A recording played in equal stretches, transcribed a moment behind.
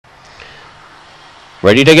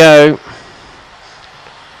Ready to go.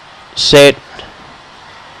 Set.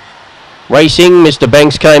 Racing, Mr.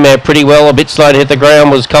 Banks came out pretty well. A bit slow to hit the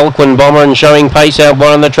ground was Colquhoun Bomber, and showing pace out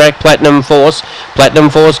one on the track, Platinum Force. Platinum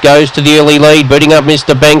Force goes to the early lead, booting up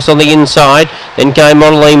Mr. Banks on the inside. Then came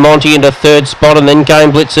Monterey Monty into third spot, and then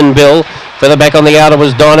came Blitzen Bill. Further back on the outer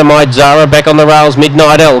was Dynamite Zara. Back on the rails,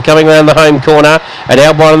 Midnight L coming around the home corner. And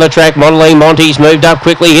out one on the track, Monterey Monty's moved up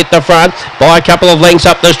quickly, hit the front by a couple of lengths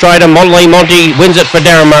up the straight, and Monterey Monty wins it for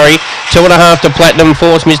Darren Murray. 2.5 to Platinum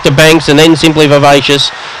Force, Mr. Banks, and then Simply Vivacious.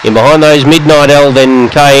 In behind those, Midnight L, then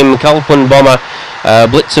came Colquhoun Bomber,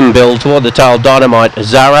 Blitzen Bill toward the tail, Dynamite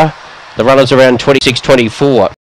Zara. The runners around 26-24.